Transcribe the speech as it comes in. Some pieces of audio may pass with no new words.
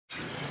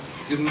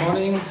Good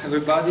morning,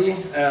 everybody.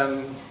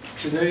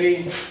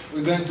 Today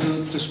we're going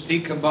to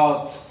speak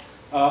about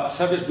a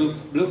service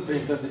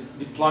blueprint of the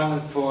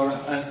deployment for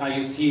an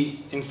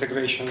IoT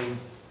integration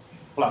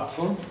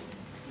platform.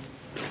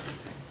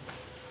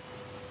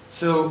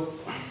 So,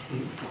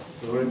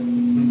 Sorry.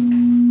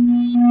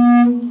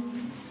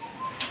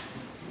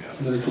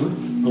 Very cool.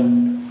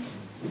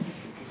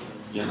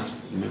 Yeah. Yes,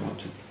 you may want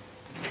to.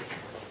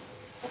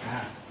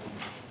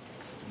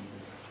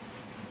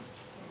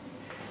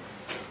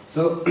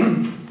 So,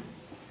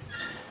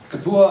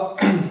 Kapua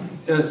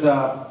is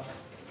an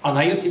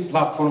IoT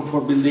platform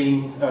for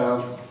building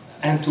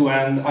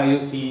end-to-end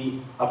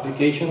IoT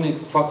application. It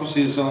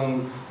focuses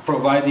on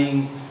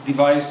providing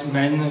device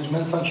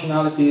management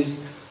functionalities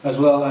as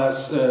well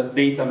as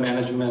data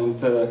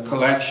management,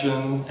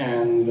 collection,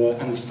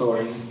 and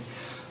storing.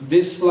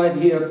 This slide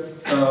here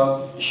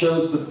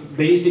shows the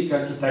basic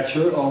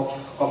architecture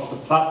of the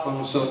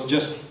platform. So,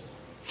 just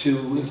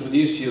to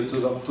introduce you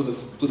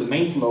to the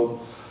main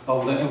flow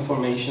of the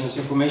informations.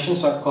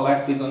 Informations are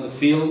collected on the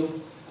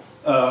field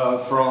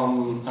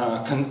from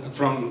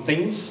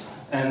things,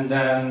 and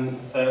then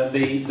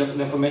the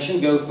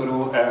information goes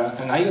through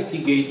an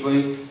IoT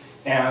gateway,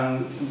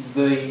 and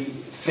they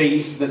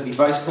face the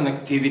device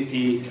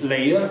connectivity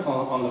layer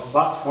on the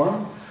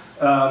platform.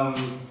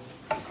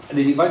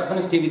 The device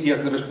connectivity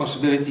has the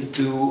responsibility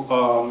to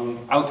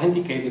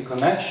authenticate the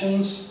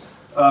connections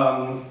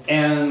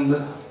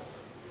and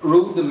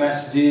route the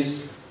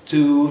messages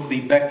to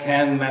the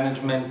back-end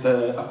management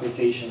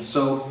application.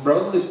 So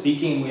broadly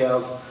speaking, we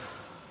have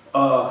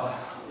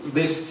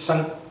this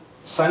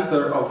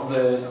center of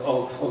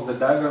the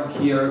diagram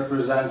here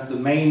represents the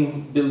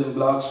main building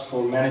blocks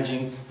for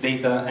managing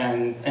data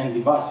and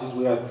devices.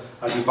 We have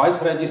a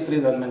device registry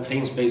that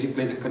maintains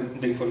basically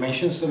the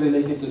information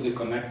related to the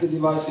connected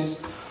devices.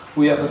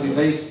 We have a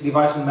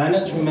device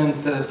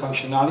management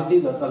functionality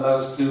that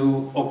allows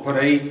to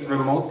operate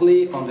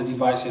remotely on the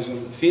devices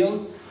in the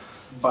field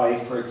by,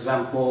 for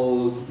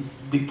example,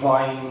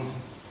 deploying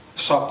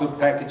software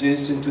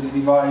packages into the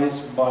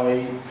device,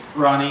 by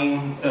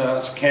running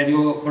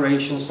schedule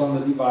operations on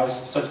the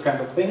device, such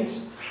kind of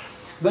things.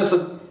 There's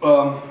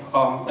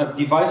a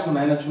device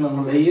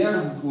management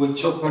layer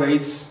which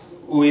operates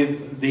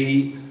with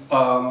the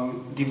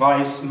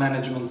device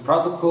management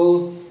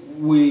protocol.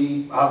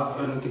 We have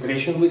an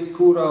integration with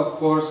Cura, of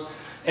course,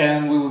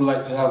 and we would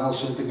like to have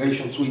also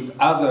integrations with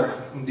other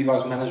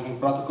device management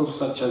protocols,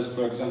 such as,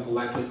 for example,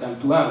 like with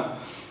M2M.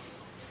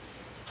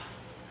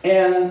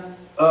 And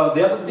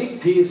the other big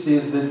piece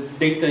is the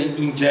data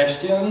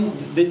ingestion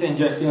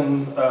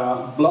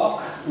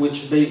block,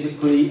 which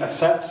basically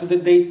accepts the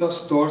data,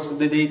 stores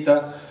the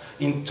data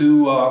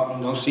into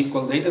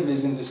NoSQL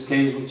database in this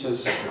case, which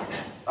is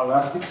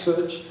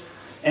Elasticsearch,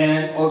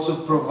 and also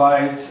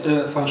provides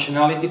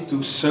functionality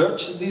to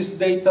search this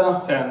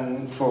data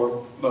and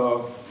for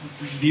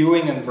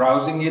viewing and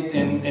browsing it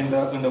in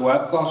the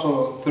web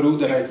console through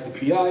the REST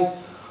API,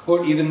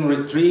 or even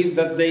retrieve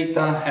that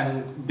data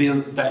and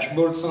build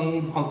dashboards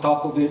on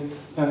top of it,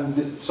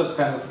 and such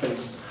kind of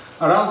things.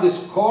 Around these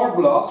core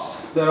blocks,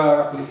 there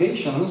are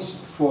applications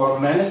for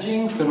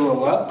managing through a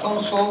web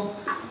console,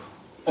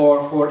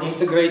 or for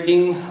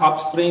integrating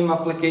upstream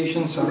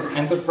applications or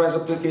enterprise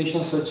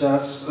applications, such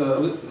as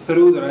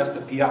through the REST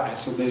API.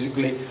 So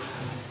basically,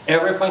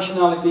 every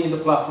functionality in the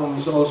platform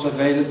is also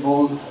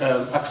available,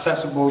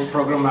 accessible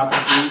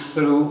programmatically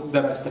through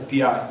the REST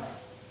API.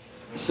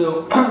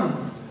 So,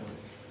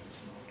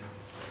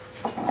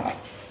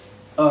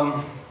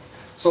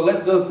 so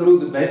let's go through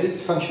the basic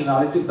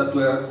functionalities that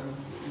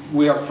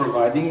we are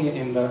providing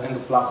in the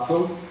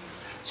platform.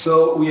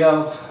 So we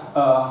have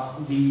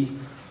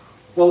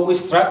we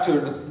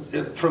structured,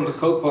 from the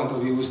code point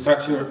of view, we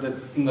structured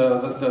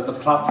the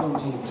platform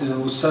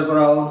into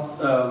several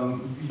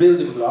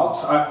building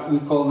blocks. We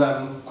call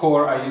them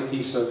core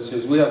IoT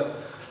services. We have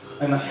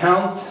an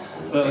account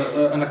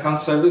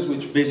service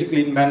which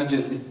basically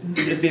manages the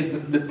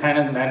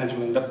tenant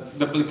management.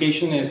 The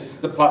application is,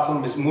 the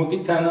platform is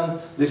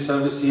multi-tenant. This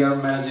service here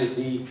manages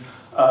the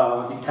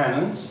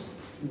tenants.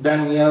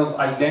 Then we have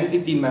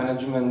identity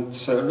management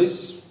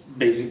service,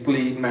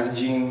 basically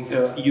managing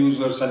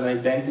users and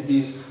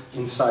identities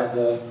inside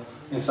the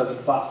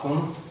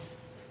platform.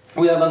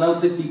 We have an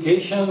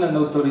authentication and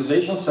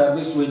authorization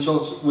service,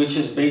 which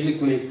is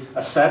basically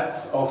a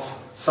set of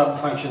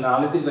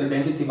sub-functionalities: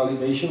 identity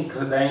validation,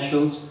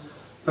 credentials,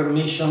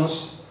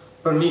 permissions,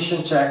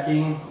 permission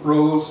checking,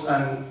 roles,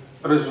 and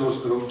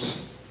resource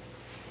groups.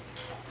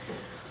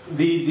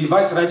 The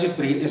device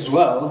registry as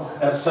well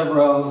has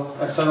several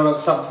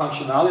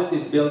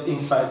sub-functionalities built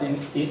inside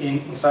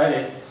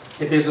it.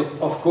 It is,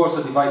 of course,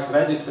 a device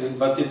registry,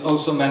 but it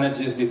also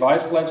manages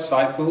device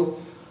lifecycle.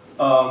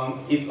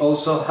 It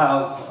also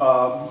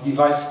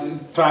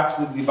tracks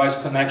the device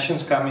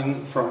connections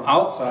coming from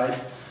outside,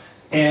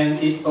 and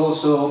it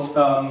also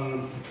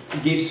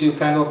gives you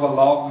kind of a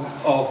log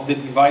of the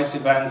device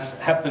events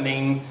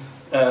happening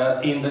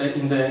in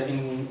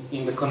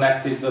the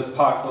connected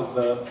part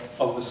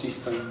of the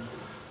system.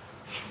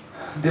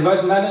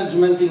 Device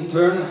management in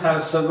turn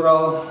has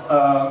several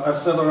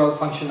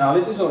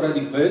functionalities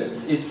already built.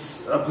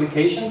 It's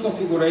application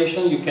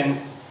configuration. You can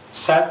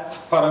set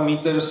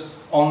parameters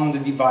on the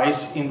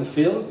device in the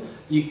field.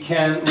 You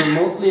can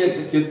remotely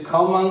execute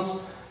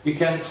commands. You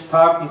can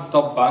start and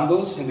stop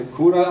bundles in the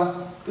Cura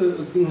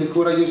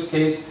use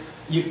case.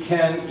 You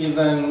can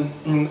even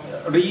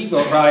read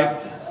or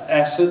write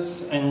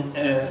assets and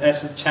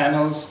asset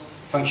channels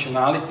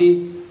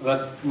functionality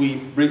that we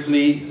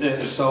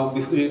briefly saw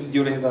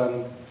during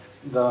the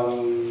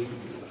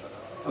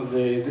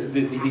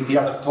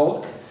other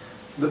talk,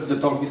 the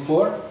talk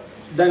before.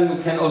 Then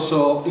we can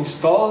also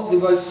install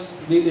device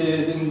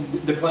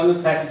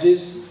deployment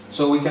packages,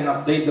 so we can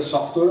update the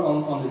software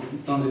on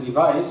the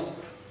device.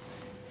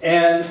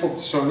 And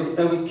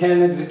and we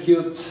can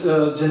execute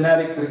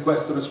generic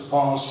request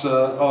response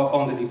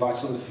on the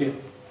device on the field.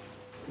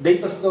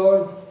 Data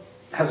store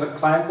has a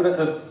client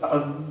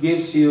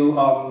gives you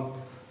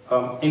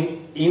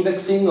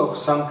indexing of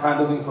some kind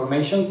of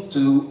information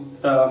to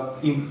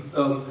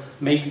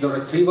make the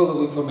retrieval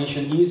of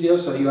information easier.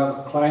 So you have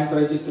a client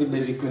registry,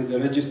 basically the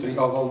registry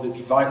of all the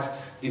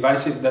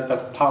devices that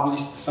have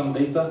published some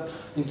data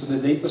into the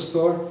data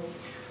store.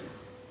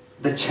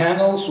 The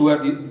channels where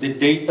the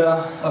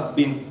data have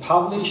been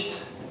published,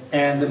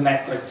 and the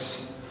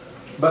metrics,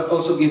 but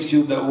also gives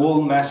you the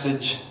whole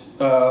message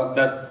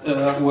that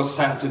was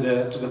sent to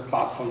the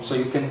platform. So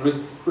you can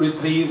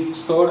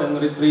store and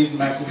retrieve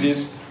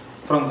messages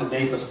from the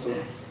data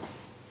store.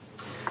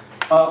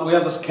 We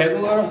have a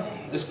scheduler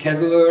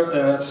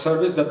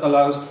service that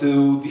allows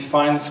to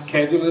define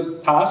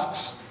scheduled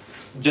tasks,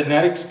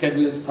 generic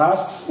scheduled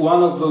tasks.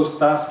 One of those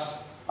tasks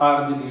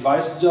are the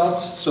device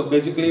jobs. So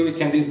basically we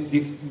can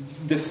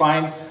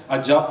define a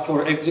job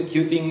for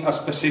executing a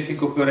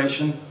specific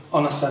operation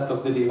on a set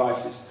of the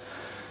devices.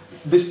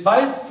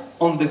 Despite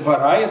on the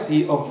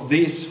variety of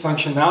these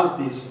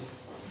functionalities,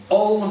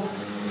 all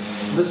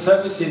the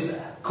services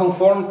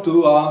conform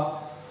to a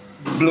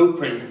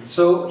blueprint.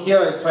 So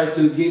here I try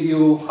to give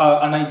you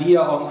an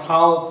idea on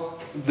how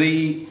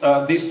these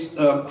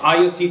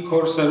IoT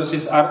core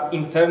services are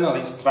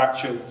internally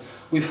structured.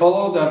 We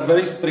follow a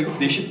very strict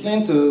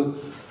discipline to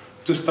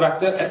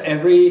structure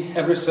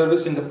every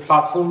service in the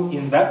platform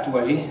in that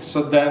way,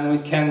 so then we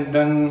can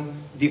then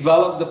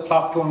develop the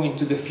platform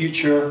into the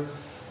future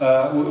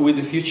with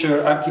the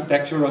future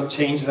architectural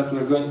change that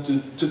we're going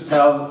to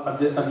tell at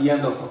the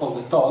end of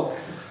the talk.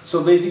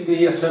 So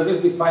basically a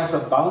service defines a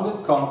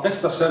bounded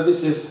context. A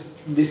service is,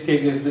 in this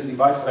case, is the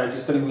device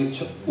registry,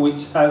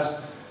 which has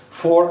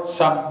 4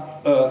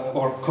 sub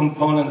or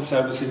component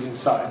services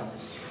inside.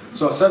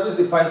 So a service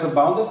defines a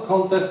bounded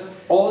context.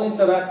 All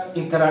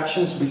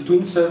interactions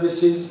between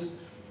services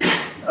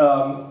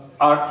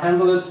are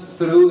handled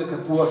through the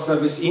Kapua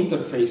service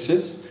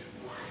interfaces.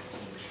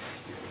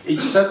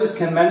 Each service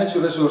can manage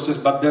resources,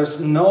 but there's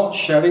no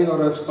sharing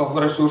of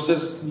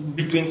resources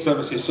between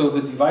services. So the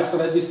device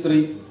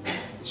registry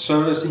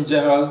service in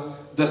general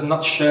does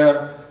not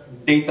share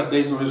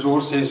database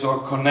resources or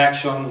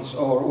connections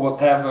or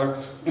whatever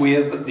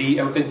with the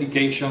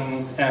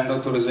authentication and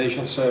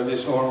authorization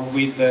service or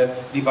with the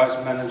device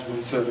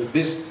management service.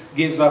 This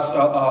gives us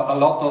a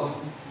lot of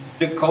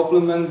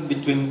decouplement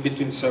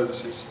between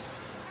services.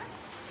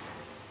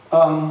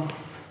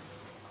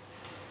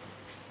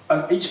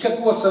 Each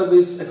Kapua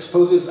service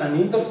exposes an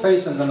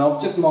interface and an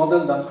object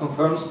model that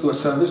conforms to a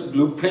service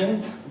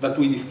blueprint that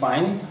we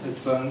define.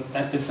 It's an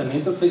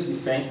interface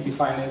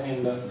defined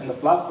in the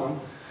platform.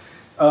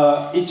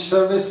 Each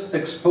service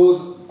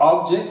exposes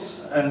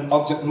objects and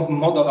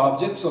model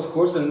objects, of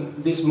course,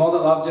 and these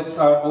model objects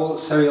are all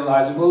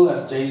serializable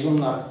as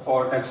JSON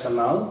or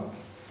XML.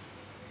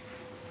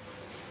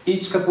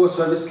 Each Kapua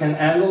service can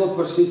handle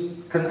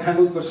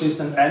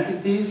persistent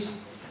entities,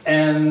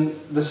 and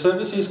the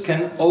services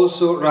can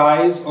also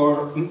rise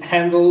or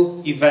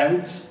handle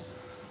events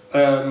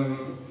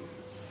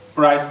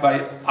raised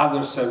by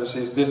other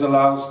services. This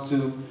allows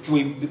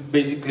we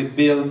basically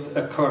build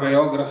a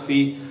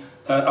choreography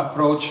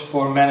approach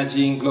for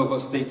managing global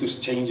status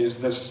changes.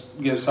 This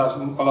gives us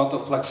a lot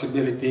of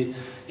flexibility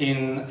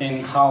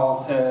in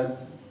how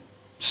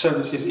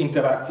services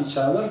interact each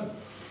other.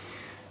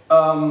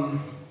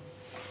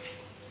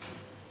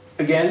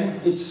 Again,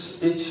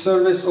 each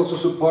service also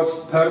supports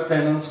per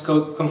tenant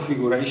code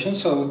configuration,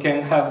 so we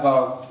can have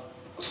a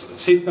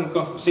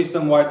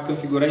system-wide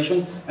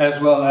configuration as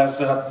well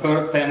as a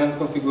per tenant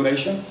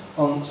configuration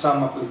on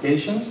some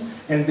applications.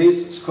 And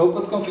this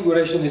scoped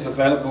configuration is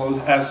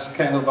available as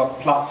kind of a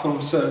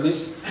platform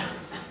service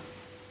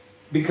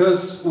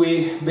because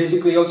we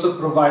basically also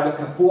provide a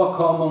Kapua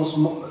Commons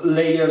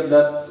layer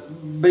that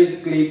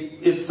basically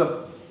it's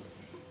a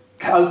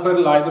helper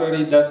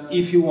library that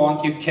if you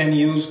want you can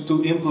use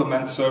to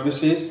implement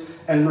services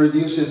and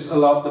reduces a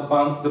lot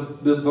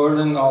the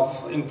burden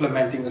of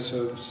implementing a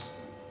service.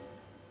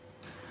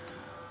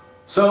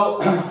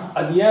 So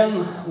at the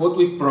end what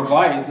we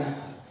provide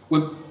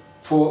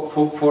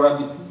for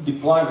a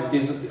deployment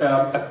is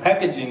a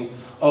packaging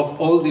of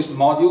all these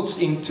modules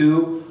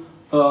into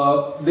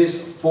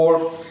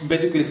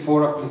basically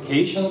four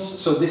applications.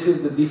 So this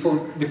is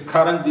the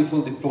current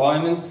default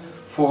deployment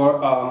for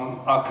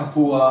a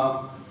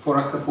Kapua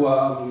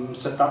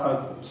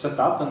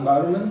setup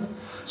environment.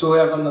 So we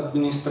have an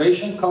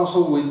administration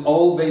console with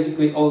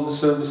basically all the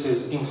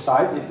services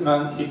inside.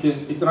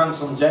 It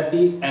runs on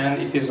Jetty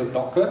and it is a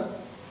Docker.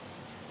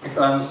 It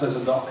runs as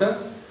a Docker.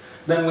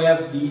 Then we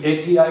have the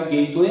API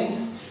gateway,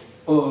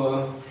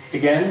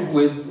 again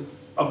with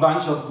a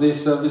bunch of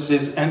these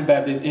services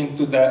embedded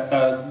into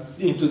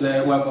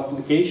the web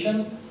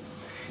application,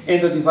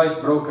 and the device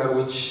broker,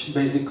 which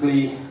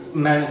basically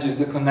manages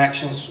the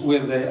connections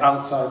with the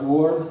outside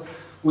world.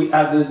 We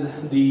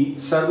added the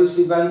service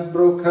event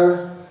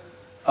broker,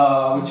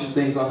 which is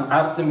based on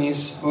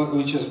Artemis,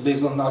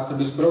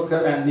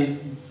 broker, and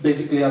it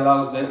basically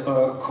allows the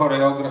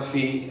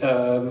choreography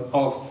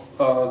of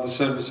the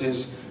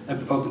services,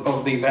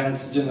 of the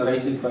events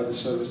generated by the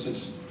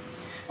services.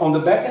 On the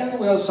back end,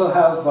 we also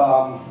have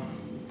a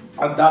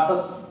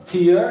data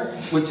tier,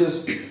 which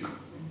is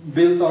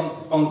built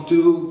on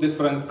two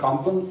different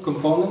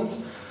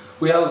components.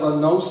 We have a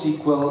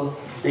NoSQL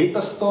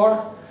data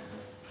store,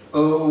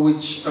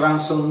 which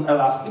runs on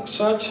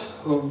Elasticsearch.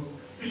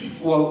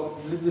 Well,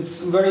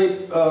 it's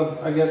very,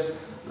 I guess,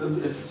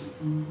 it's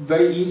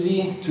very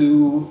easy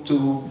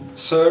to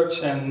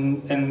search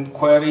and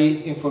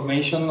query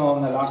information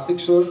on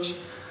Elasticsearch.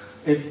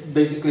 It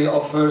basically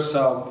offers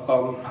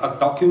a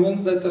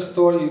document data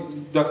store.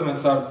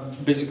 Documents are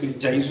basically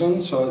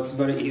JSON, so it's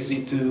very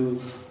easy to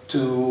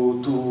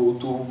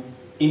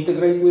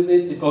integrate with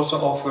it. It also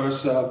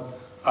offers a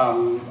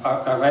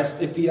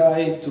REST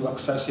API to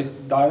access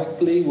it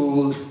directly. We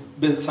will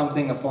build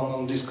something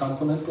on this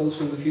component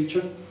also in the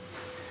future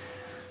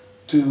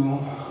to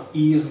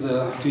ease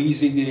the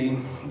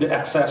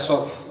access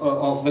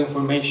of the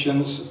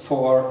information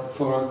for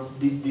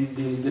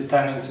the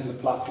tenants in the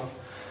platform.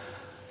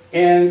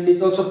 And it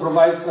also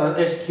provides an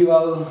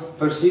SQL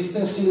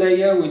persistency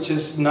layer, which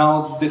is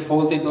now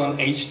defaulted on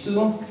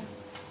H2.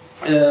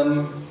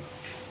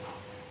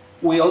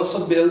 We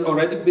also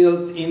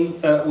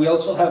we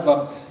also have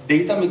a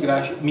data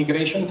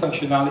migration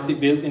functionality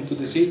built into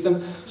the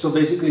system. So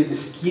basically the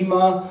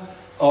schema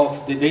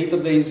of the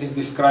database is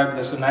described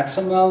as an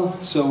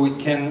XML, so it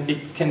can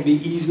be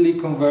easily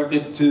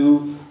converted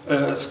to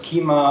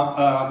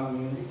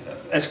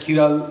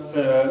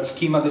SQL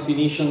schema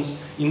definitions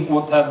in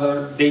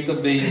whatever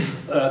database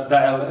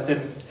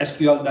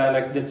SQL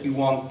dialect that you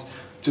want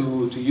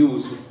to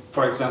use.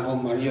 For example,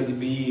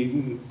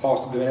 MariaDB,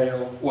 Postgre,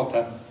 or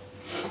whatever.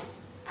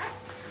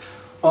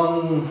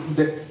 On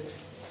the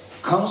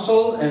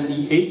console and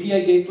the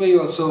API gateway,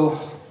 also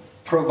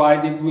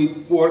we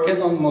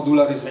worked on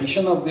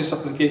modularization of this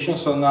application.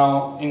 So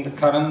now in the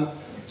current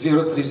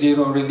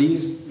 0.3.0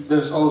 release,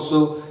 there's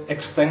also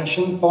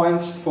extension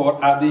points for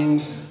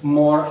adding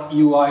more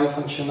UI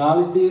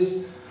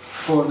functionalities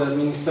for the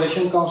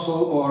administration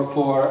console, or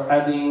for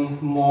adding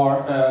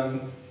more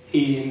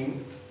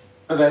in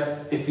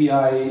REST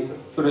API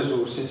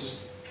resources.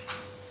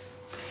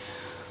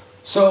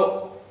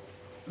 So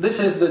this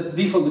is the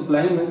default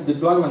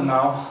deployment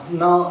now.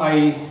 Now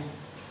I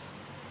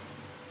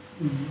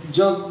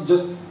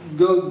just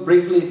go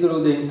briefly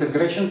through the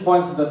integration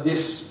points that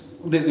this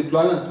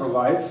deployment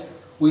provides.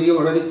 We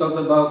already talked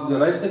about the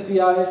REST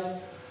APIs.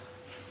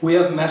 We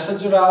have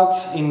message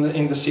routes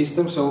in the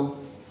system, so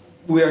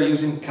we are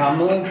using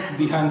Camel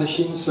behind the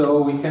scene,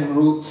 so we can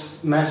route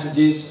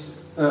messages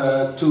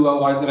to a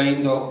wide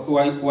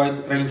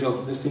range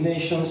of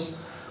destinations.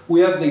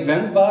 We have the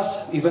event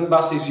bus. Event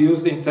bus is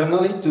used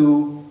internally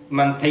to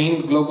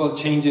maintain global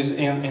changes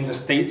in the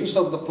status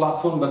of the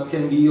platform, but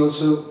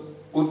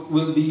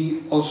will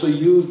be also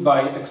used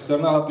by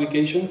external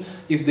applications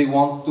if they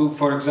want to,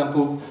 for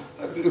example,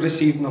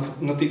 receive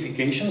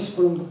notifications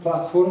from the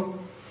platform.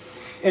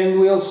 And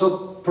we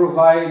also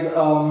provide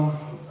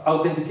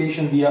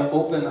authentication via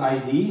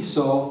OpenID.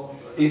 So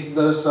if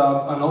there's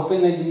an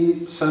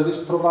OpenID service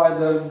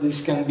provider,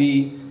 this can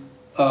be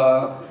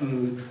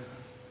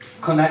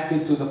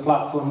connected to the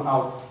platform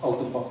out of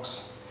the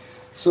box.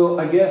 So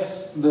I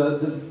guess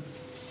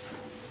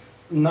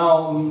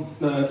now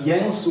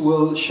Jens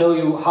will show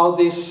you how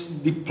this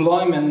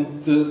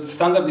deployment,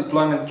 standard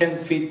deployment, can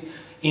fit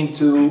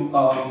into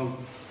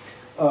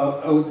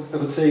I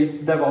would say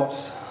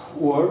DevOps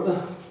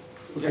world.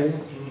 Okay.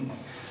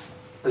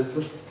 Is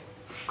this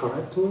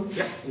correct word?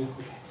 Yeah.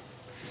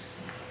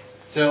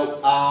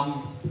 So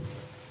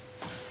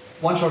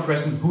one short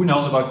question: who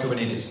knows about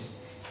Kubernetes?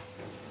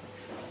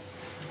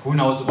 Who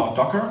knows about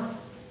Docker?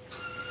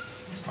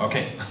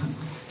 Okay.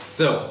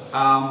 So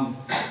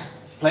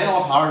plain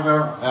old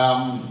hardware.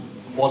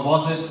 What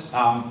was it?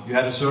 You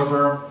had a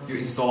server.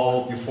 You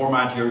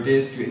format your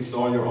disk. You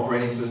install your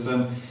operating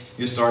system.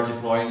 You start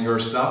deploying your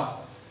stuff.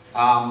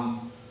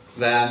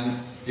 Then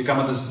you come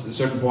at a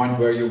certain point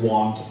where you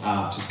want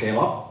to scale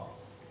up.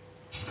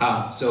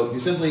 So you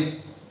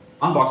simply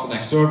unbox the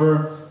next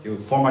server, you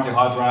format your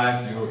hard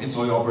drive, you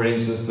install your operating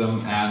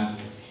system, and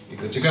you're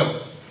good to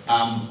go.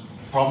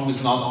 problem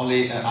is not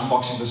only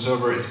unboxing the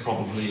server, it's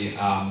probably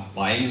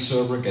buying the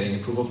server, getting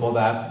approval for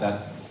that.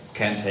 That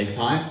can take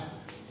time.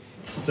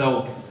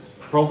 So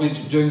probably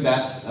doing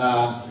that,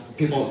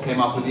 people came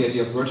up with the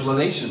idea of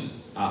virtualization.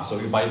 So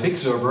you buy a big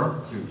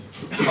server, you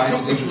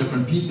slice it into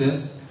different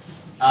pieces,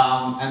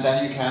 and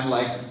then you can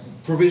like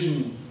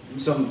provision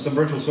some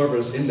virtual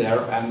servers in there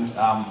and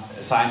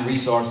assign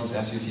resources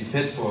as you see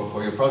fit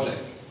for your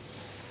project.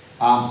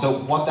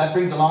 So what that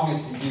brings along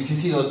is you can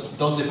see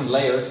those different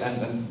layers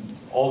and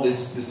all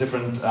these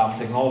different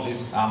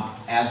technologies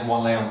adds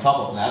one layer on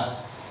top of that.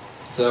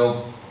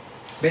 So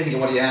basically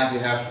what you have,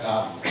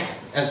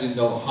 as you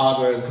know,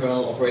 hardware, the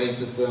kernel, operating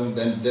system,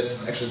 then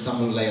there's actually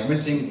some layer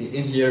missing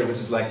in here, which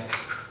is like,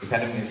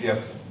 depending if you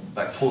have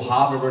like full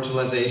hardware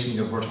virtualization,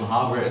 you have virtual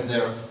hardware in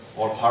there,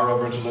 or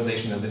hardware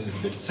virtualization, then this is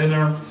a bit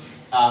thinner.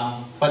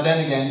 But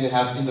then again, you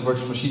have in the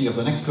virtual machine, you have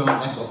the next kernel,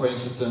 next operating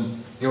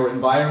system, your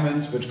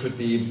environment, which could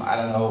be, I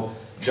don't know,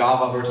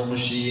 Java virtual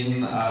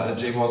machine, a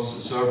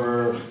JBoss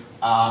server,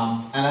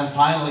 and then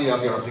finally you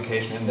have your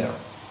application in there.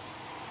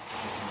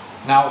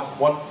 Now,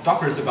 what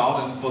Docker is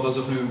about, and for those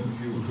of you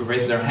who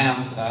raise their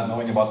hands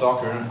knowing about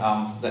Docker,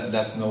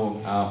 that's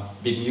no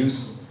big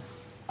news.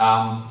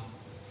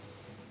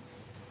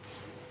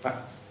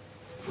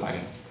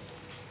 Flagging.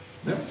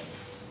 Yeah.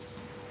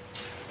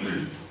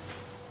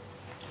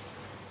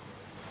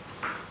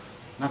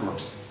 That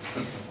works.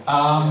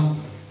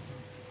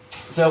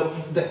 So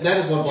that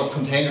is what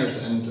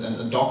containers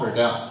and Docker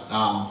does.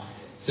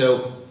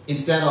 So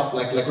instead of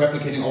like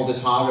replicating all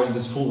this hardware and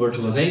this full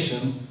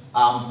virtualization,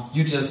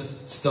 you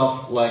just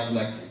stuff like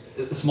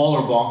a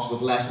smaller box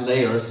with less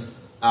layers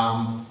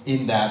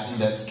in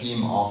that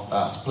scheme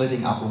of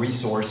splitting up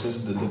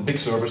resources, the big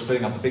server,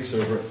 splitting up the big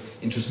server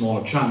into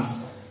smaller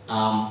chunks,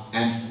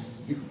 and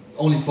you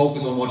only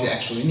focus on what you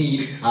actually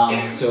need.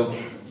 So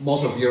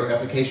most of your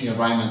application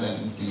environment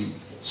and the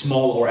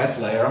small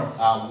OS layer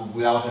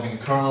without having a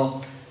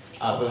kernel,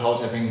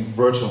 without having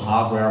virtual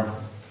hardware.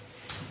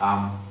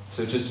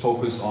 So just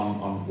focus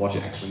on what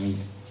you actually need.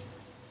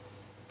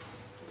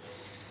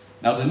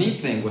 Now the neat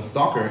thing with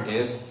Docker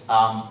is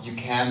you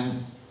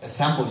can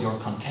assemble your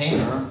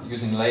container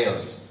using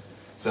layers.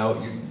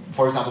 So you,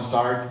 for example,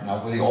 start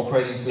with the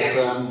operating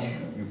system,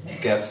 you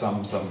get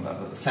some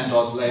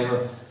CentOS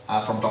layer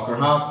from Docker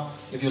Hub,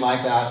 if you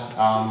like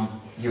that.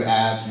 You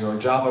add your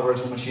Java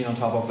virtual machine on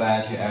top of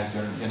that, you add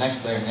your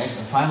next layer next,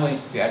 and finally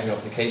you add your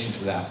application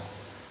to that.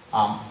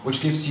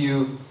 Which gives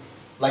you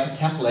like a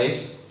template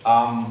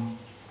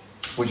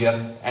which you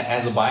have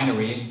as a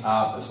binary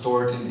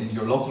stored in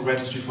your local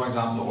registry, for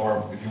example,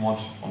 or if you want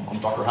on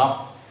Docker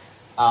Hub.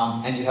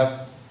 And you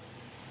have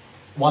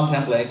one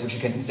template which you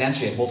can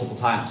instantiate multiple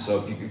times.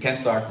 So you can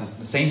start the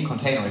same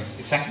container,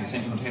 exactly the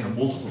same container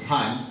multiple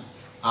times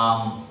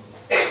on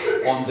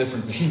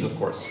different machines, of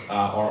course,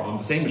 or on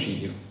the same machine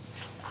here.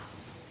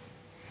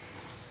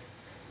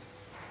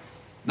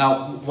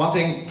 Now, one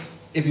thing,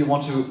 if you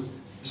want to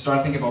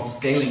start thinking about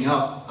scaling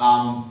up,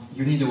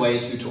 you need a way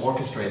to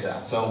orchestrate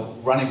that. So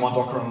running one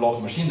Docker on a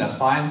local machine, that's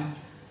fine.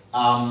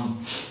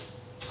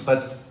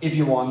 But if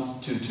you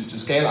want to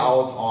scale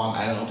out on,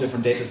 I don't know,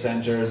 different data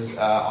centers,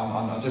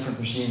 on different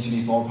machines, you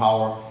need more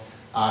power.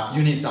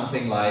 You need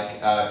something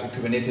like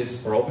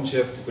Kubernetes or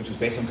OpenShift, which is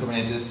based on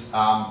Kubernetes,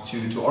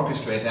 to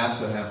orchestrate that.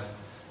 So have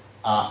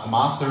a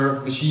master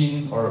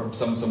machine or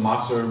some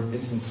master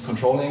instance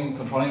controlling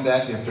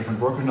that. You have different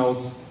worker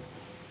nodes.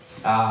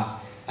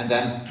 And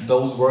then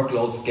those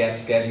workloads get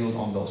scheduled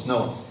on those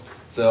nodes.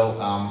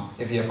 So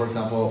if you have, for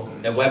example,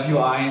 a web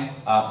UI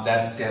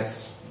that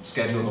gets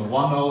scheduled on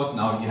one node,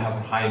 now you have a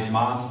higher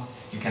demand,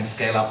 you can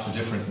scale up to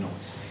different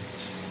nodes.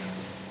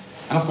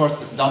 And of course,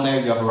 down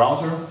there you have a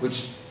router,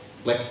 which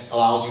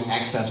allows you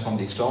access from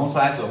the external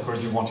side. So of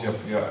course you want to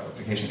have your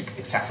application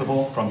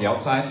accessible from the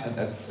outside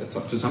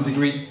to some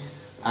degree.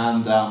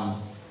 And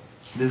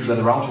this is where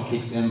the router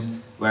kicks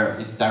in, where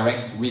it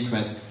directs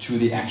requests to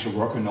the actual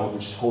worker node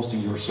which is hosting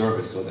your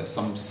service. So there's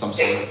some sort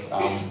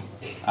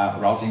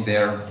of routing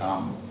there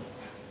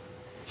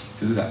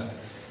to do that.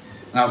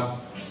 Now,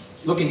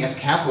 looking at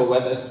Kapua,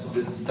 where does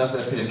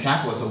that fit in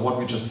Kapua? So what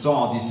we just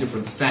saw, these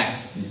different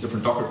stacks, these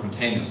different Docker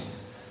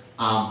containers,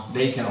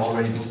 they can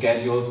already be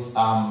scheduled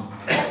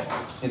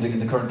in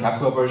the current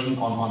Kapua version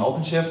on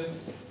OpenShift.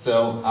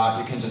 So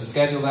you can just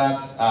schedule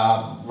that,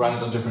 run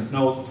it on different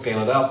nodes,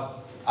 scale it up,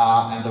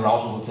 and the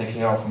router will take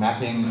care of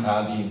mapping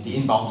the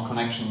inbound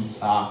connections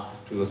to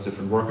those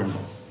different worker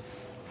nodes.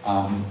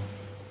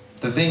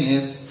 The thing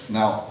is,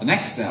 now the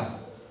next step,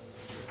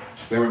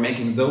 where we're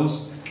making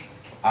those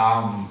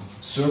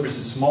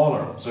services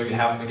smaller. So you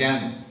have,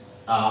 again,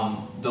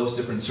 those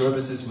different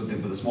services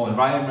with a small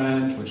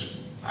environment, which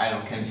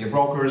can be a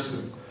broker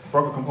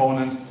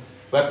component,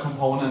 web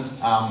component,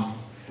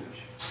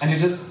 and you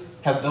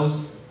just have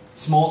those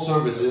small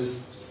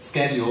services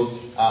scheduled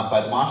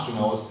by the master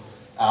node,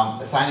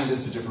 assigning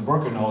this to different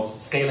worker nodes,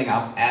 scaling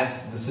up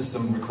as the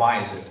system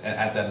requires it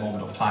at that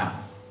moment of time.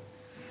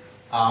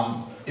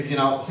 If you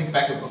now think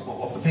back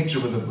of the picture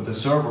with the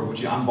server,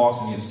 which you unbox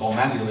and you install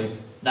manually,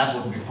 that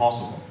wouldn't be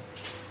possible.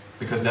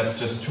 because that's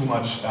just too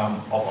much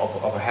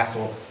of a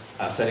hassle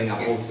setting up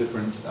all these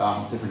different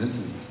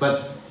instances.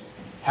 But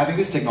having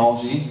this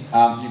technology,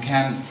 you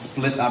can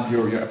split up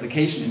your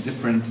application in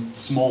different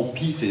small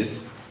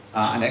pieces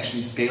and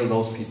actually scale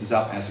those pieces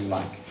up as you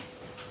like.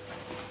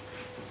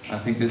 I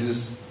think this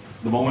is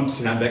the moment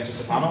to hand back to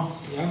Stefano.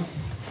 Yeah.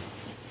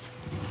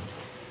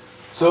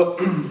 So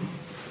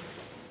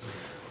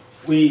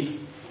we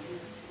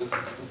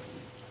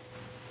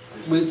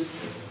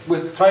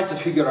tried to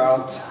figure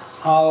out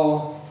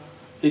how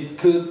it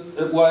could,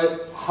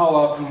 how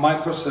a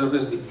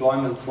microservice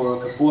deployment for a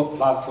Kapua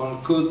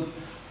platform could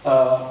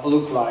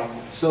look like.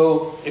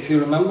 So if you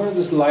remember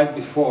the slide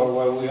before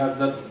where we had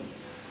the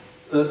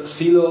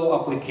silo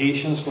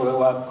applications for the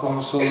web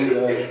console,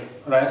 the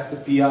REST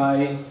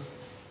API,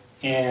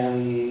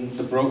 and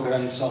the broker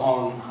and so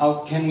on,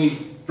 how can we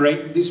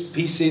break these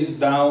pieces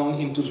down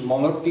into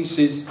smaller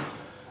pieces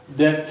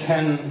that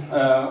can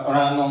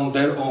run on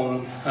their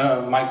own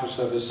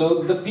microservice?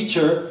 So the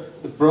picture,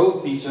 the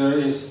broad picture,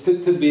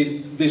 could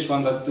be this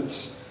one that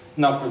is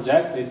now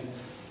projected.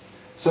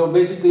 So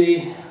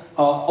basically,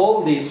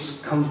 all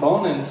these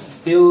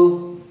components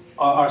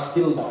are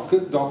still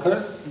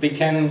Dockers. They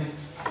can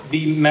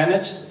be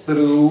managed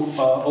through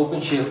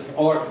OpenShift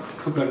or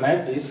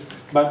Kubernetes,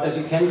 but as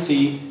you can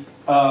see,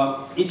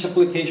 each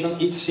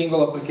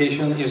single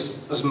application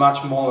is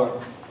much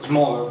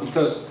smaller.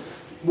 Because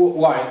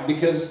why?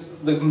 Because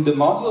the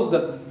modules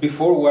that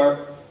before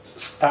were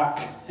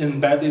stuck,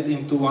 embedded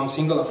into one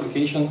single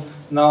application,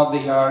 now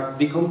they are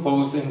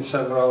decomposed in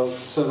several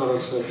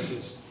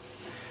services.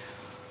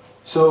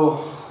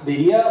 So the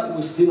idea,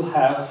 we still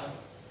have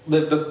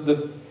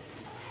the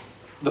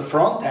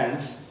front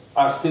ends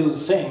are still the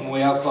same.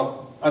 We have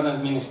an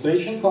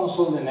administration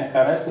console, an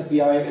REST API,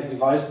 a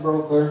device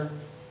broker,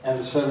 and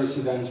the service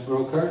events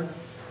broker.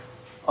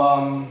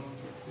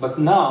 But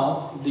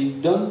now they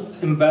don't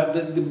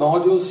embed the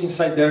modules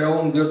inside their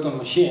own virtual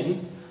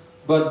machine,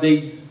 but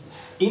they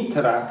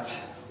interact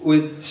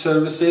with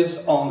services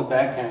on the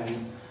back end.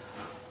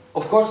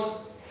 Of course,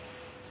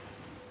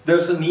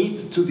 there's a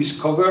need to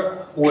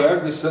discover where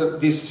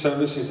these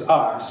services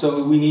are.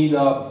 So we need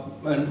a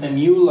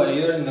new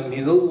layer in the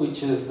middle,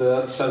 which is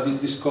the service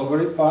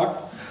discovery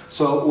part.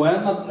 So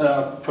when,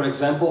 for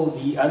example,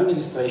 the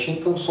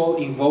administration console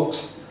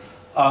invokes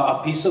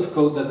a piece of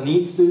code that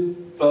needs to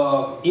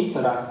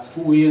interact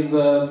with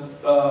the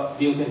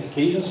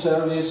authentication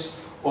service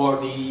or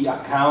the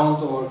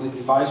account or the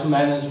device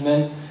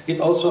management, it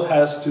also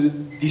has to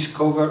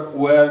discover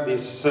where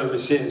this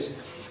service is.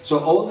 So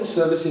all the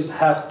services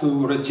have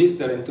to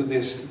register into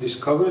this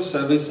discovery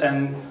service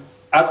and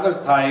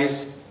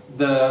advertise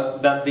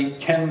that they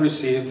can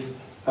receive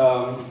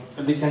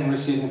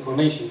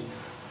information,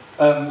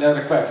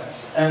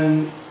 requests.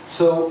 And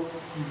so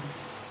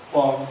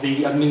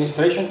the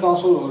administration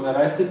console or the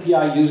REST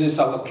API uses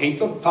a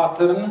locator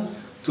pattern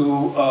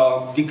to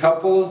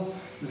decouple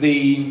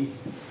the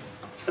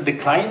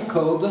client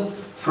code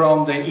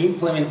from the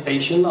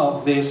implementation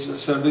of this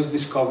service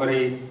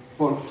discovery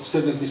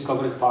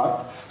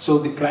part. So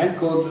the client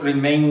code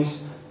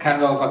remains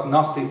kind of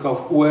agnostic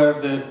of where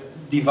the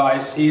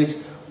device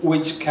is,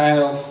 which kind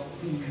of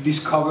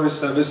discovery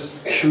service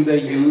should I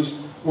use,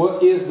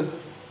 what is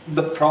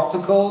the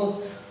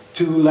protocol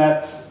to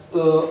let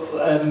a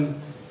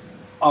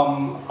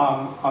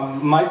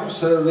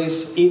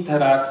microservice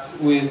interact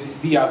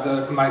with the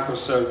other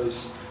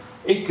microservice.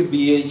 It could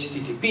be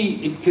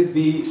HTTP, it could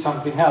be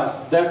something else.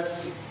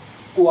 That's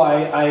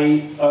why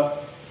I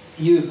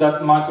use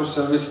that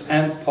microservice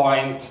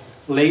endpoint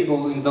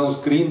label in those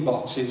green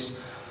boxes.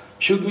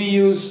 Should we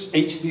use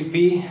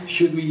HTTP?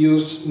 Should we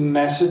use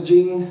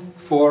messaging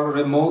for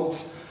remote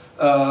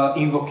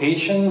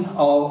invocation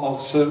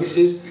of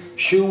services?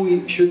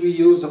 Should we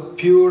use a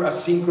pure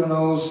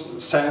asynchronous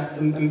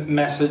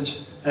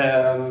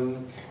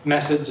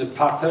message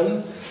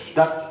pattern?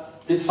 That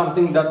it's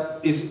something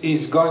that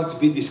is going to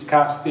be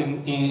discussed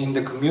in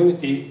the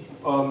community.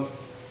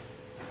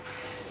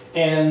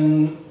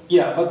 And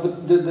yeah,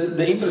 but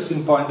the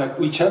interesting point that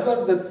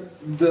whichever the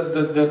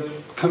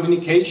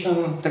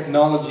communication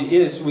technology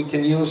is, we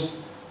can use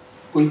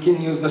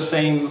the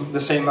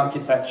same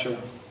architecture.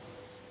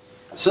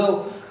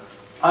 So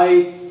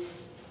I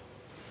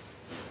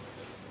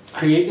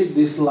created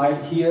this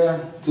slide here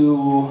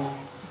to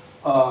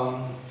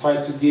try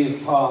to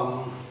give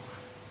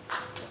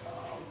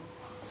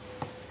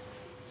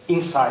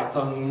insight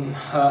on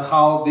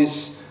how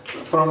this,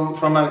 from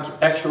an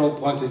architectural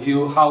point of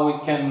view, how we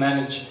can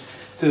manage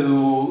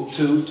to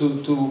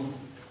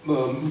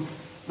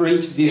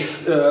reach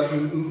this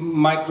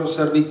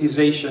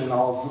microservitization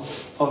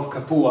of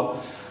Kapua.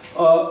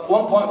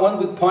 One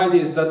good point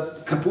is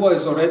that Kapua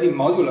is already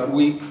modular.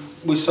 We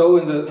saw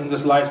in the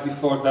slides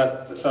before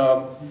that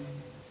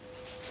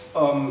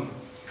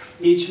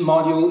each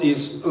module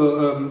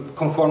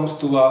conforms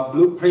to a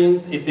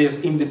blueprint. It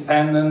is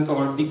independent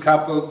or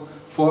decoupled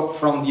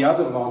from the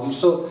other modules.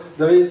 So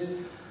there is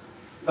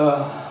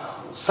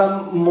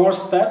some more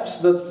steps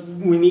that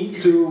we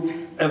need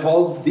to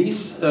evolved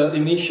this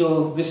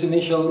initial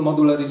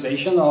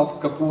modularization of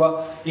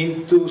Kapua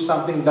into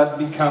something that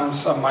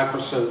becomes a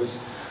microservice.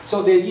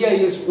 So the idea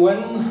is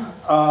when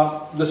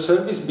the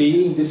service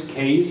B, in this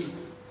case,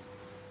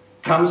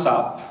 comes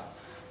up,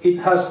 it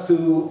has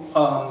to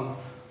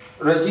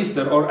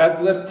register or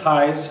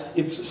advertise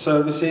its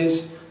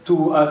services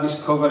to a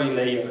discovery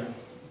layer.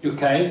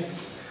 Okay.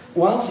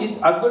 Once it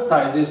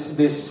advertises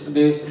its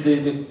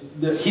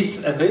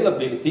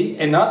availability,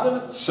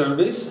 another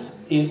service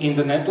in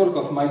the network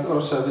of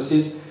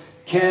microservices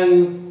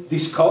can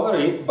discover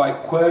it by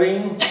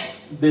querying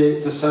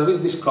the service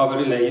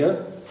discovery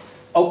layer,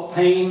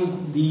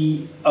 obtain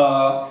the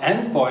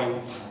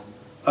endpoint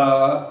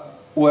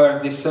where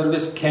the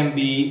service can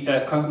be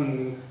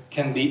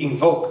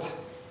invoked.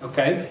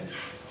 Okay.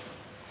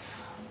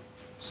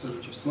 So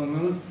just 1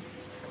 minute.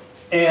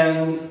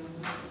 And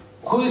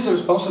who is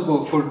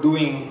responsible for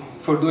doing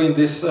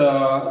this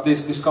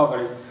this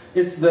discovery?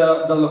 It's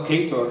the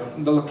locator.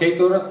 The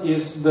locator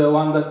is the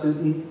one that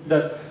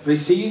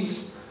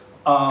receives.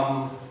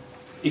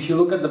 If you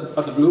look at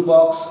the blue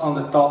box on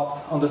the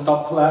top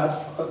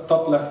left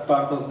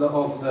part of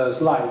the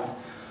slide,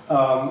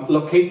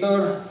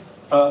 locator.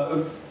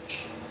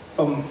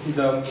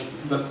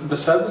 The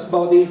service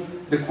body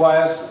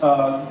requires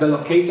the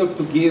locator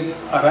to give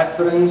a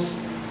reference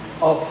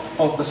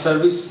of the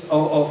service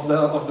of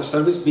the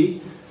service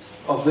B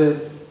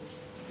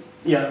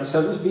the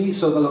service B.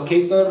 So the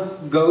locator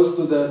goes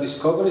to the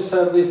discovery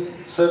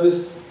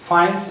service,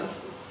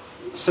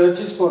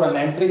 searches for an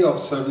entry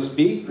of service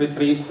B,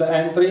 retrieves the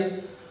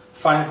entry,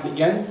 finds the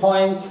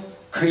endpoint,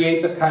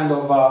 create a kind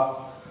of a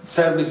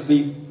service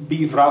B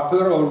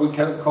wrapper, or we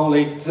can call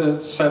it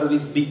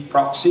service B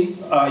proxy.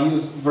 I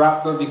use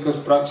wrapper because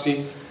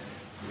proxy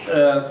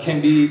can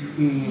be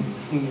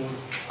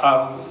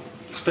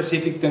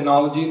specific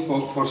technology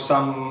for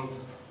some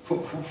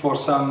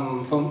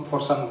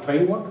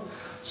framework.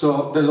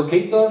 So the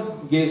locator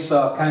gives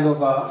a kind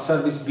of a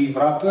service B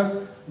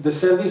wrapper. The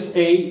service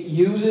A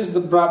uses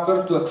the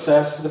wrapper to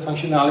access the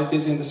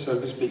functionalities in the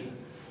service B.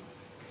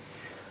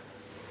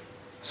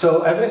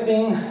 So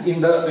everything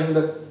in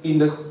the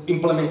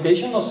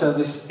implementation of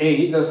service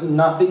A does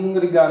nothing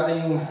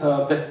regarding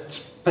the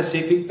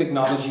specific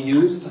technology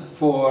used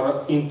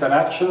for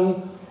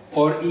interaction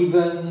or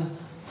even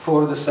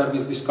for the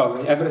service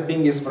discovery.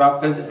 Everything is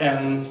wrapped,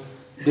 and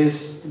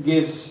this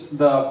gives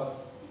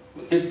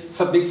it's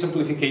a big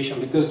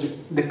simplification because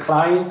the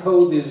client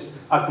code is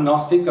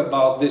agnostic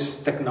about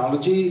this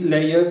technology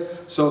layer,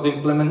 so the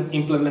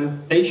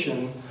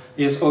implementation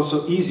is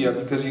also easier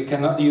because you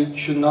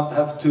should not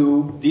have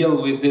to deal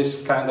with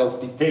this kind of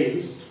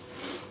details.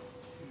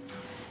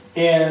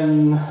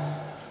 And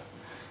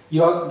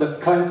the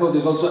client code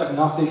is also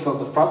agnostic of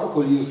the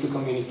protocol used to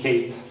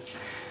communicate.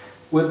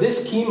 With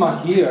this schema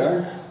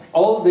here,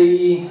 all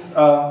the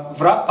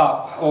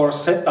wrap-up or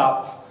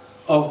setup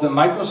of the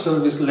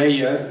microservice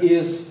layer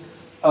is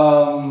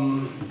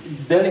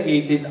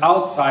delegated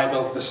outside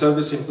of the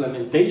service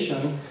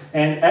implementation,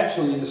 and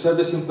actually the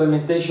service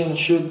implementation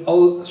should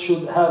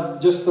have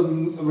just a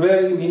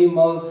very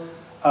minimal,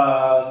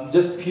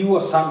 just few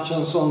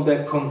assumptions on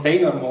the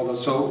container model,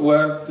 so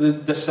where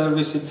the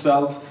service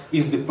itself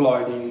is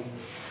deployed in.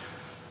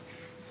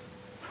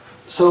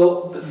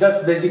 So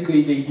that's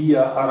basically the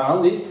idea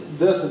around it.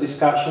 There's a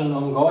discussion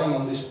ongoing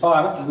on this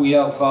part. We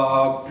have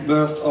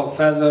Birth of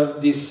Feather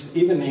this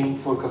evening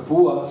for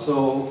Kapua,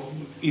 so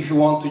if you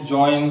want to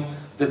join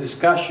the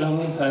discussion,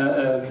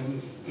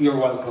 you're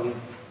welcome.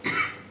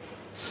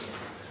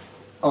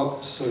 Oh,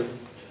 sorry.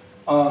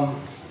 I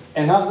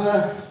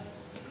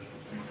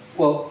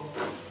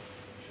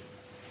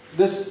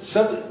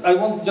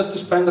want just to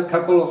spend a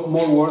couple of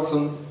more words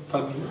on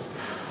 5 minutes.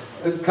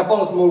 A couple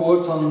of more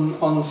words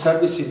on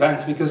service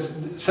events, because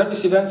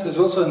service events is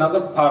also another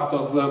part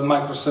of the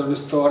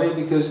microservice story,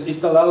 because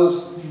it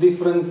allows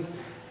different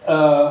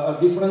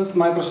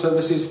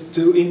microservices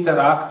to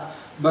interact,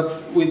 but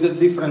with a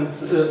different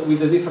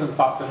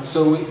pattern.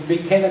 So they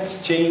can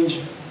exchange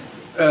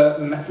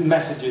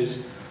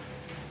messages.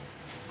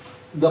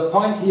 The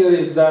point here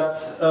is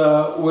that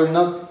we're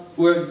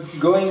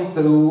going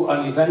through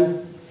an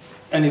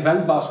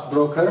event bus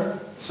broker.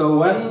 So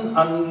when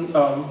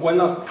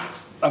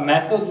a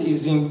method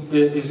is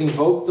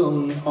invoked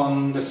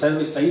on the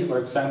service A, for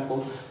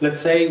example, let's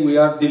say we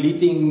are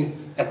deleting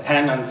a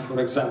tenant, for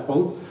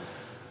example,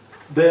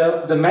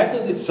 the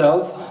method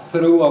itself,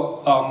 through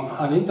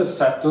an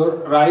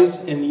interceptor,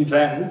 writes an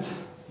event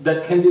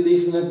that can be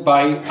listened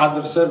by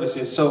other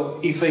services. So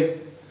if I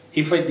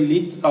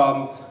delete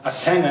a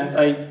tenant,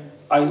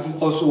 I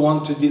also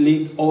want to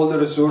delete all the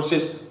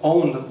resources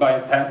owned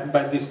by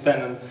this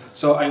tenant.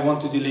 So I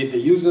want to delete the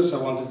users, I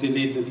want to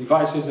delete the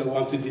devices, I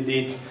want to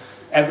delete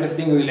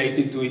everything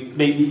related to it,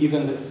 maybe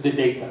even the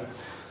data.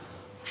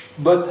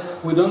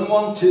 But we don't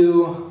want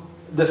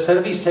the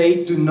service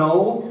A to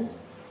know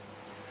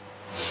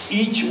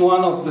each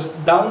one of the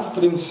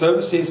downstream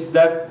services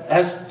that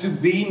has to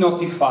be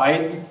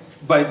notified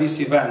by this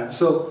event.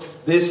 So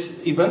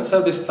this event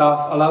service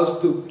stuff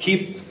allows to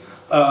keep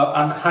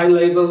a high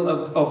level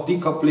of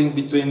decoupling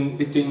between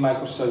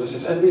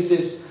microservices. And this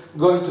is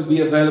going to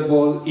be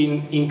available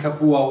in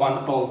Kapua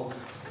 1.0,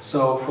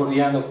 so for the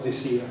end of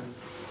this year.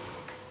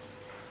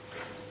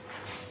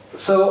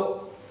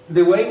 So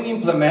the way we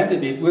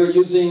implemented it, we're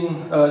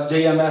using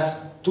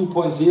JMS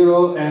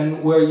 2.0,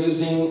 and we're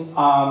using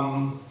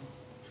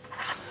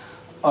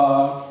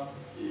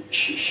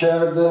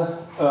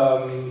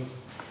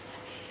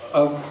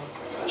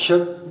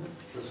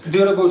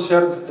durable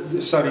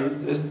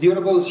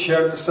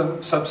shared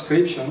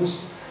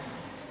subscriptions,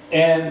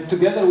 and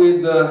together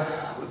with the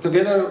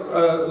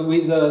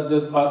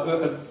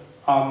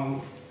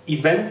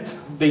event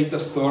data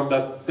store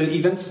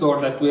event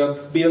store that we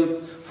have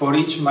built for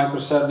each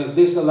microservice,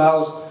 this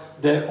allows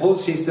the whole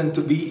system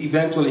to be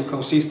eventually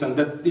consistent.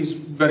 That is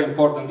very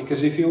important,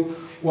 because if you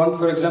want,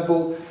 for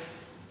example,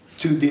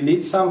 to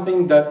delete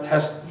something that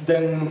has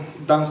then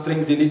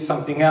downstream delete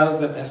something else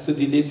that has to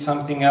delete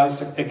something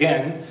else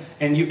again,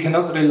 and you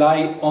cannot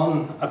rely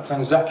on a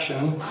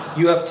transaction,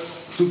 you have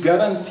to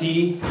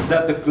guarantee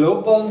that the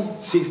global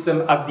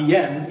system at the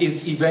end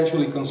is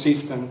eventually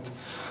consistent.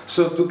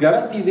 So to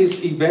guarantee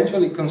this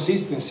eventually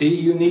consistency,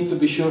 you need to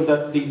be sure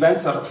that the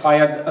events are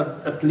fired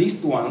at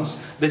least once,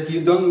 that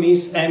you don't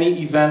miss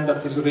any event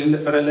that is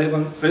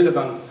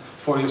relevant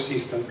for your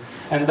system.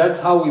 And that's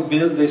how we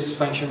build this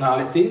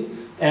functionality.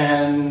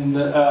 And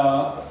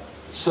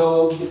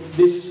so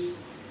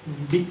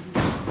a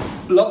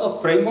lot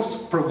of frameworks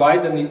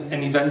provide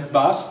an event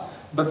bus,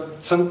 but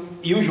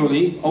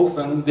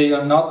often they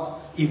are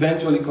not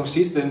eventually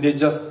consistent, they're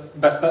just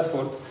best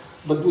effort.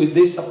 But with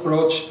this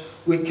approach,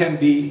 we can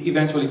be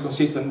eventually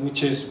consistent,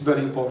 which is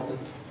very important.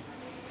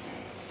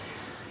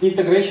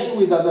 Integration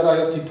with other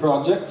IoT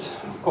projects.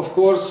 Of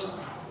course,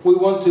 we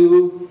want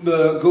to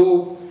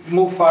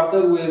move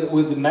further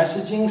with the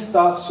messaging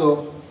stuff.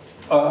 So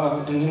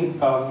an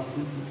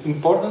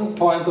important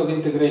point of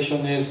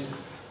integration is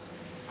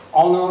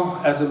Ono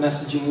as a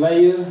messaging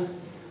layer.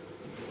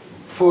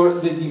 For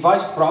the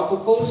device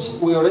protocols,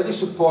 we already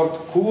support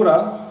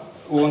Cura.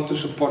 We want to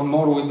support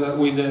more with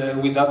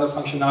other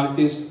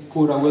functionalities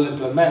Cura will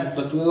implement,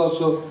 but we'll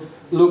also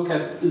look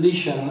at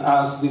Lesion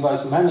as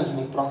device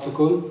management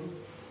protocol.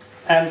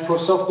 And for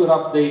software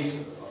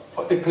updates,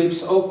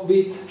 Eclipse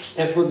Oakbit,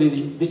 and for the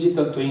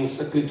digital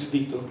twins, Eclipse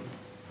Dito.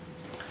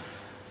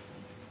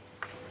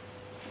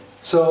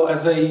 So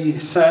as I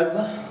said,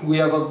 we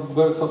have a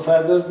birth of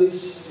feather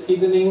this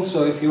evening,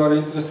 so if you are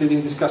interested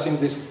in discussing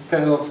this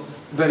kind of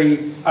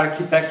very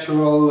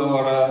architectural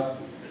or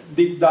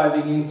deep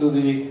diving into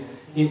the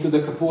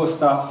Kapua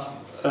stuff,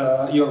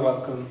 you're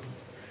welcome.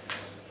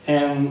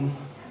 And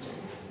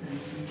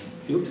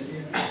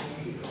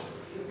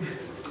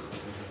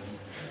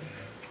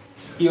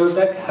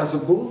EORTech has a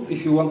booth.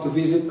 If you want to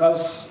visit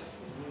us,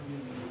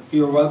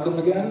 you're welcome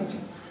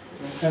again.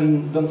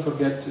 And don't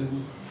forget to,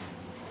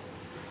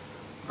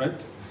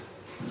 right?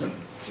 Yeah.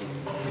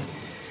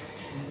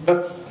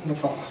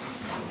 That's all.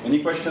 Any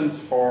questions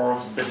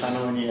for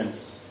Stefano and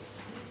Jens?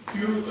 Have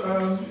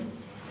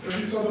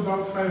you thought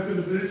about high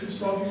availability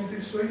solving it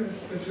this way?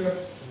 That you have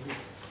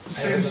the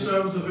same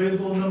service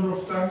available a number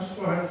of times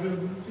for high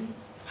availability?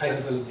 High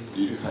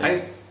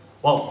availability.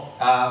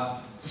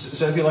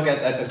 So if you look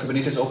at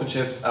Kubernetes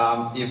OpenShift,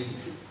 if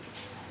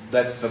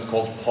that's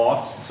called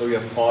pods. So you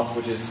have pods,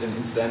 which is an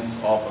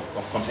instance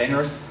of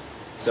containers.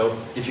 So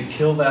if you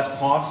kill that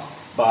pod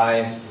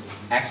by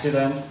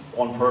accident,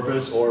 on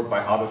purpose, or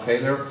by hardware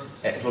failure,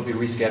 it will be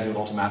rescheduled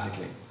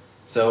automatically.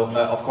 So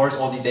of course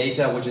all the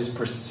data which is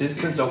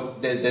persistent, so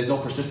there's no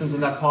persistence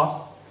in that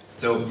pod.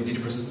 So you need a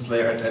persistence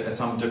layer at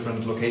some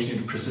different location, you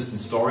need persistent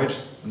storage,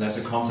 and there's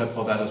a concept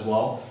for that as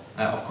well.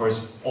 Of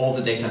course all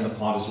the data in the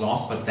pod is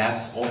lost, but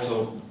that's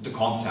also the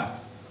concept.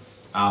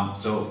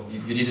 So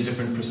you need a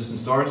different persistent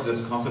storage,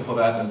 there's a concept for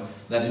that, and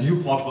then a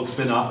new pod will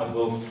spin up and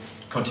will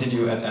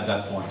continue at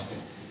that point.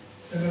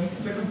 And then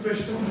second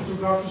question with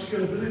regard to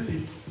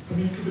scalability. I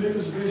mean,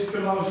 Kubernetes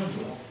basically allows you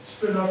to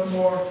spin up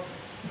more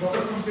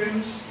Docker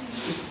containers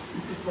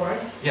if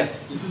required. Yeah.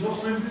 This is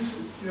also in this.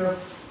 Yeah.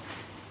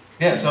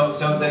 Yeah.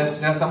 So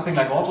there's something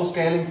like auto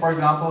scaling, for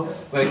example,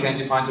 where you can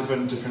define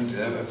different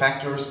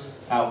factors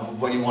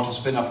when you want to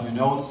spin up new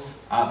nodes.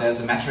 There's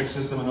a metric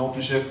system in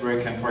OpenShift where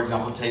you can, for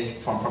example, take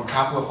from the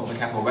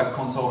Kapua web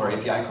console or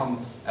API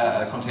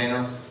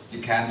container.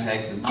 You can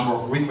take the number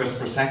of requests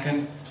per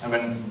second, and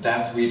when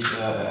that reaches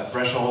a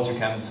threshold, you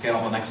can scale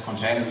on the next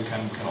container. You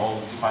can all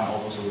define all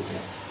those rules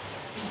here.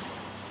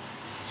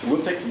 So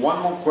we'll take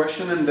one more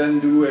question and then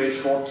do a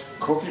short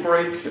coffee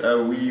break.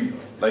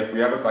 We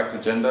have a packed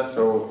agenda,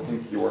 so I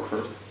think you are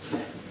first.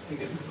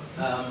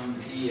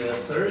 The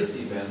service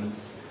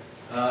events,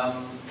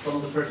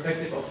 from the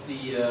perspective of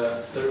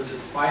the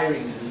service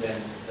firing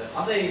event,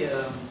 are they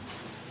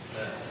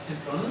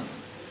synchronous?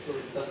 So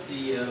does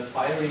the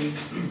firing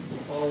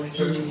follow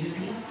return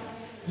immediately?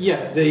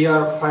 Yeah, they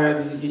are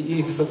fired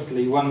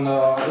instantly when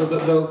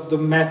the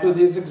method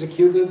is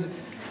executed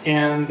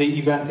and the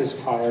event is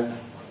fired.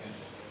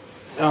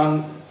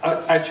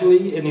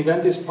 Actually, an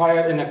event is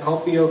fired and a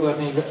copy of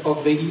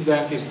the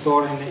event is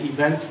stored in the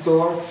event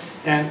store,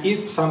 and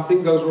if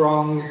something goes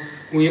wrong,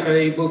 we are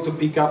able to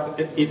pick up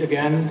it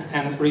again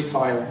and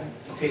refire.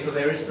 Okay, so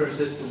there is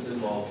persistence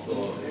involved,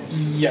 so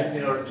Yeah.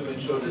 in order to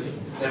ensure that you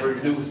never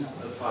lose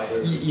a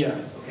file. Yeah.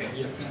 Okay.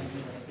 Yeah.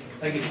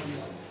 Thank you.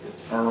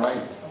 All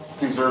right.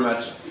 Thanks very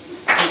much.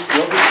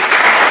 Well,